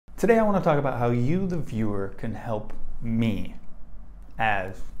Today I want to talk about how you, the viewer, can help me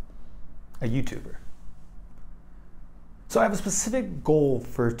as a YouTuber. So I have a specific goal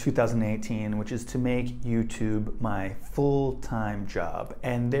for 2018, which is to make YouTube my full-time job.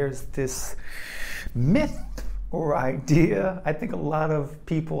 And there's this myth or idea I think a lot of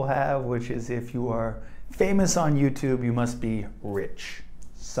people have, which is if you are famous on YouTube, you must be rich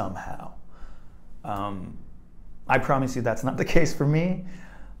somehow. I promise you that's not the case for me.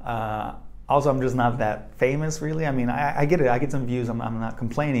 Also, I'm just not that famous, really. I mean, I get it. I get some views. I'm not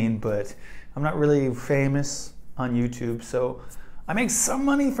complaining, but I'm not really famous on YouTube. So I make some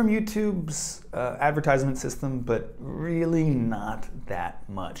money from YouTube's advertisement system, but really not that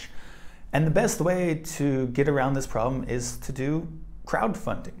much. And the best way to get around this problem is to do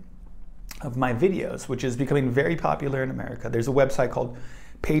crowdfunding of my videos, which is becoming very popular in America. There's a website called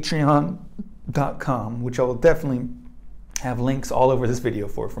patreon.com, which I will definitely have links all over this video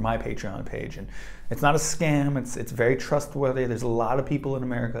for my Patreon page. And it's not a scam, it's very trustworthy. There's a lot of people in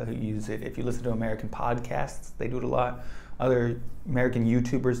America who use it. If you listen to American podcasts, they do it a lot. Other American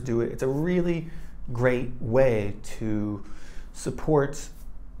YouTubers do it. It's a really great way to support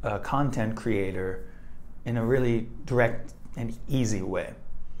a content creator in a really direct and easy way.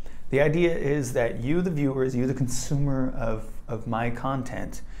 The idea is that you, the viewers, you, the consumer of my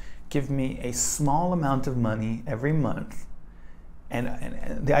content, give me a small amount of money every month.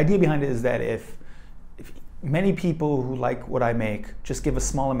 And the idea behind it is that if many people who like what I make just give a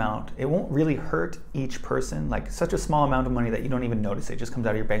small amount, it won't really hurt each person. Like such a small amount of money that you don't even notice it. It just comes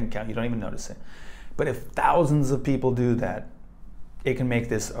out of your bank account, you don't even notice it. But if thousands of people do that, it can make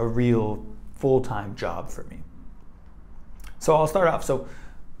this a real full-time job for me. So I'll start off. So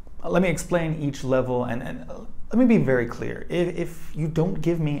let me explain each level and let me be very clear. If you don't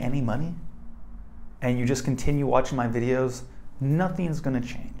give me any money and you just continue watching my videos, nothing's gonna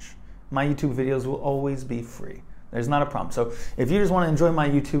change. My YouTube videos will always be free. There's not a problem. So if you just wanna enjoy my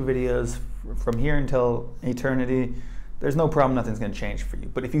YouTube videos from here until eternity, there's no problem, nothing's gonna change for you.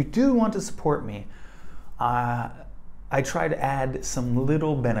 But if you do want to support me, I try to add some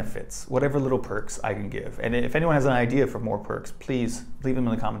little benefits, whatever little perks I can give. And if anyone has an idea for more perks, please leave them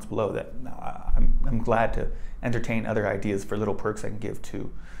in the comments below. That I'm glad to entertain other ideas for little perks I can give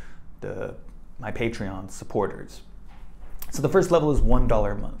to my Patreon supporters. So the first level is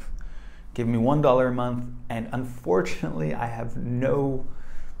 $1 a month. Give me $1 a month, and unfortunately I have no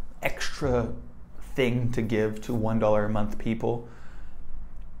extra thing to give to $1 a month people.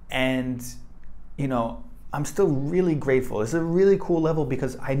 And you know, I'm still really grateful. It's a really cool level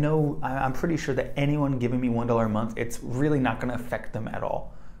because I'm pretty sure that anyone giving me $1 a month, it's really not gonna affect them at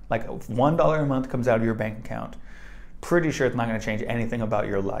all. Like if $1 a month comes out of your bank account, pretty sure it's not gonna change anything about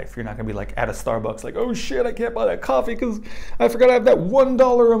your life. You're not gonna be like at a Starbucks like, oh shit, I can't buy that coffee because I forgot I have that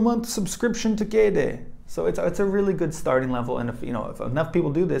 $1 a month subscription to 개대. So it's a really good starting level, and if enough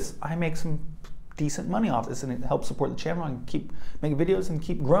people do this, I make some decent money off this, and it helps support the channel and keep making videos and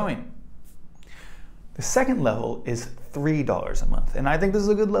keep growing. The second level is $3 a month, and I think this is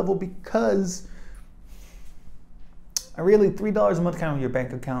a good level because $3 a month kind of your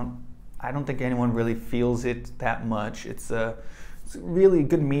bank account, I don't think anyone really feels it that much. It's a really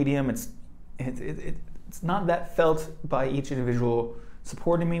good medium. It's not that felt by each individual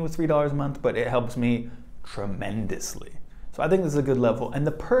supporting me with $3 a month, but it helps me tremendously. So I think this is a good level. And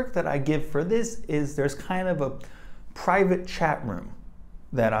the perk that I give for this is there's kind of a private chat room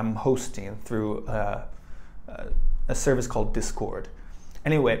that I'm hosting through a service called Discord.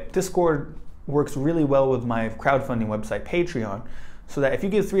 Anyway, Discord works really well with my crowdfunding website, Patreon, so that if you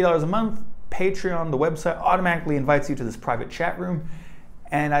give $3 a month, Patreon, the website, automatically invites you to this private chat room.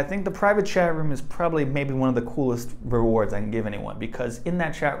 And I think the private chat room is probably maybe one of the coolest rewards I can give anyone, because in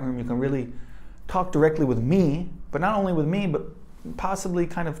that chat room you can really talk directly with me, but not only with me, but possibly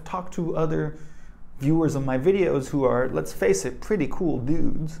kind of talk to other viewers of my videos who are, let's face it, pretty cool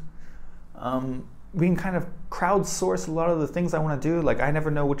dudes. We can kind of crowdsource a lot of the things I want to do. Like I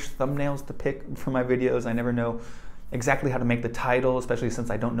never know which thumbnails to pick for my videos. I never know exactly how to make the title, especially since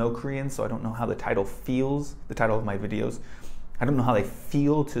I don't know Korean, so I don't know how the title feels, the title of my videos. I don't know how they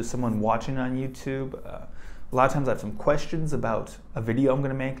feel to someone watching on YouTube. A lot of times I have some questions about a video I'm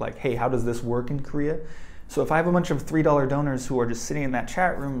going to make, like, hey, how does this work in Korea? So if I have a bunch of $3 donors who are just sitting in that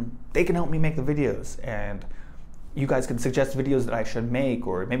chat room, they can help me make the videos, and you guys can suggest videos that I should make,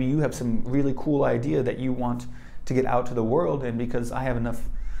 or maybe you have some really cool idea that you want to get out to the world, and because I have enough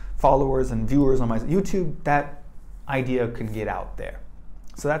followers and viewers on my YouTube, that idea can get out there.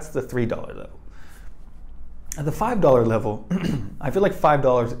 So that's the $3 level. At the $5 level, I feel like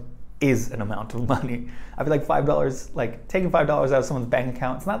 $5 is an amount of money. I feel like $5, like taking $5 out of someone's bank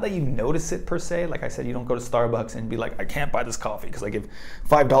account, it's not that you notice it per se. Like I said, you don't go to Starbucks and be like, I can't buy this coffee because I give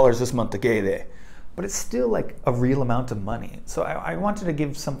 $5 this month to Gede. But it's still like a real amount of money. So I wanted to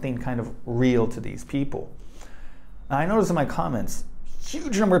give something kind of real to these people. Now, I noticed in my comments,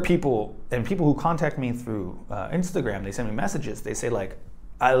 huge number of people, and people who contact me through Instagram, they send me messages. They say like,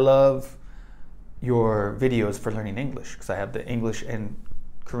 I love your videos for learning English, because I have the English and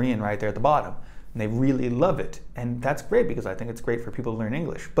Korean right there at the bottom. And they really love it. And that's great, because I think it's great for people to learn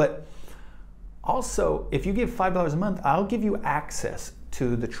English. But also, if you give $5 a month, I'll give you access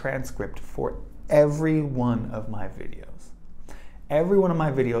to the transcript for every one of my videos. Every one of my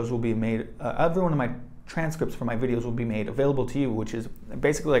videos will be made, every one of my transcripts for my videos will be made available to you, which is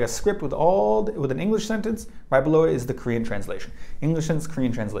basically like a script with with an English sentence. Right below it is the Korean translation. English sentence,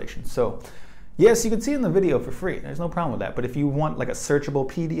 Korean translation. So yes, you can see it in the video for free. There's no problem with that. But if you want like a searchable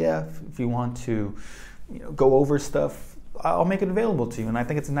PDF, if you want to go over stuff, I'll make it available to you. And I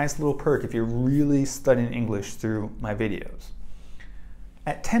think it's a nice little perk if you're really studying English through my videos.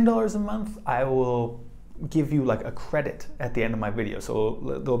 At $10 a month, I will give you like a credit at the end of my video. So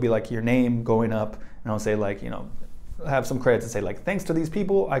there'll be like your name going up, and I'll say like, have some credits and say like, thanks to these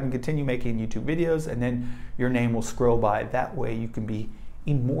people, I can continue making YouTube videos, and then your name will scroll by. That way you can be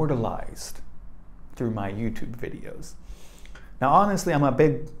immortalized through my YouTube videos. Now, honestly, I'm a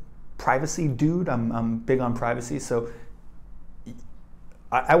big privacy dude. I'm big on privacy. So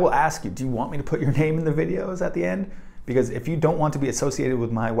I will ask you, do you want me to put your name in the videos at the end? Because if you don't want to be associated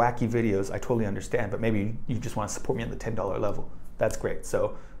with my wacky videos, I totally understand, but maybe you just want to support me at the $10 level. That's great.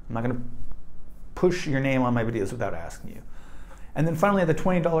 So I'm not going to push your name on my videos without asking you. And then finally at the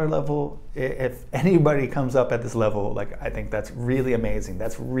 $20 level, if anybody comes up at this level, like I think that's really amazing.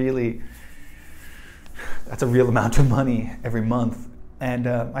 That's a real amount of money every month. And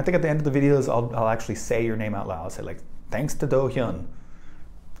I think at the end of the videos, I'll actually say your name out loud. I'll say like, thanks to Do-hyun,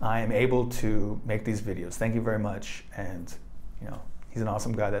 I am able to make these videos. Thank you very much. And he's an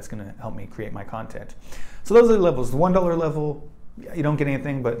awesome guy that's gonna help me create my content. So those are the levels. The $1 level, you don't get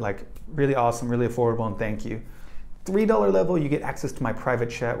anything, but like really awesome, really affordable, and thank you. $3 level, you get access to my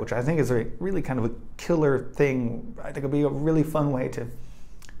private chat, which I think is a really kind of a killer thing. I think it'll be a really fun way to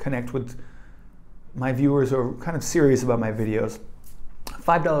connect with my viewers who are kind of serious about my videos.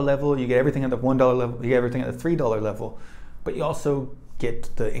 $5 level, you get everything at the $1 level, you get everything at the $3 level, but you also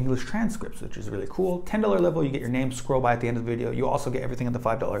get the English transcripts, which is really cool. $10 level, you get your name scroll by at the end of the video. You also get everything at the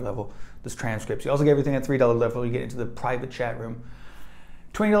 $5 level, those transcripts. You also get everything at $3 level, you get into the private chat room.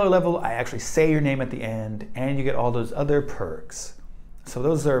 $20 level, I actually say your name at the end, and you get all those other perks. So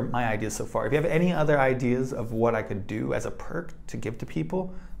those are my ideas so far. If you have any other ideas of what I could do as a perk to give to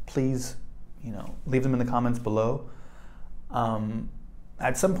people, please, leave them in the comments below.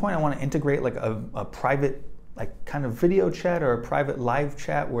 At some point, I want to integrate like a private kind of video chat or a private live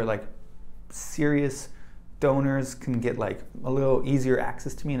chat where like serious donors can get like a little easier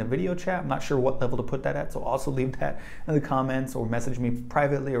access to me in a video chat. I'm not sure what level to put that at, so also leave that in the comments or message me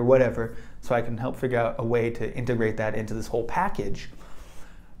privately or whatever, so I can help figure out a way to integrate that into this whole package.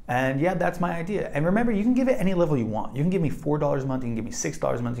 And yeah, that's my idea. And remember, you can give it any level you want. You can give me $4 a month, you can give me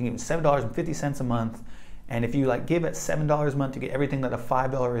 $6 a month, you can give me $7.50 a month. And if you give it $7 a month, you get everything that a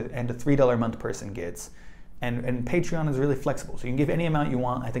 $5 and a $3 a month person gets. And Patreon is really flexible, so you can give any amount you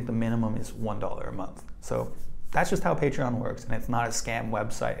want. I think the minimum is $1 a month. So that's just how Patreon works, and it's not a scam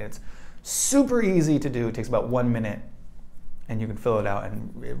website. It's super easy to do. It takes about 1 minute, and you can fill it out,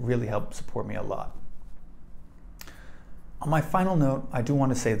 and it really helps support me a lot. On my final note, I do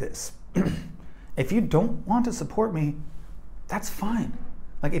want to say this. If you don't want to support me, that's fine.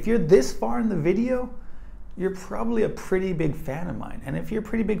 Like if you're this far in the video, you're probably a pretty big fan of mine. And if you're a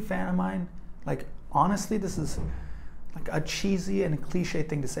pretty big fan of mine, honestly, this is like a cheesy and a cliche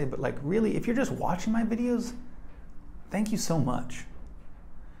thing to say, but really, if you're just watching my videos, thank you so much.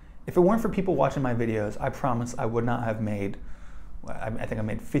 If it weren't for people watching my videos, I promise I would not have made, I think I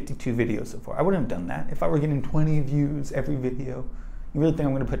made 52 videos so far. I wouldn't have done that. If I were getting 20 views every video, you really think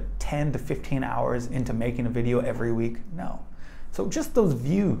I'm gonna put 10 to 15 hours into making a video every week? No. So just those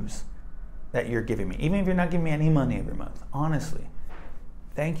views that you're giving me, even if you're not giving me any money every month, honestly,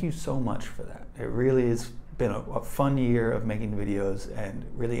 thank you so much for that. It really has been a fun year of making videos and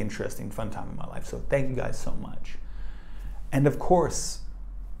really interesting, fun time in my life. So thank you guys so much. And of course,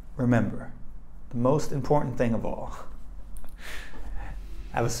 remember, the most important thing of all,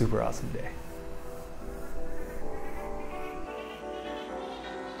 have a super awesome day.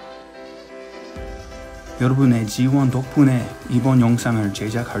 여러분의 지원 덕분에 이번 영상을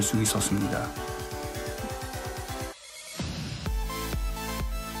제작할 수 있었습니다.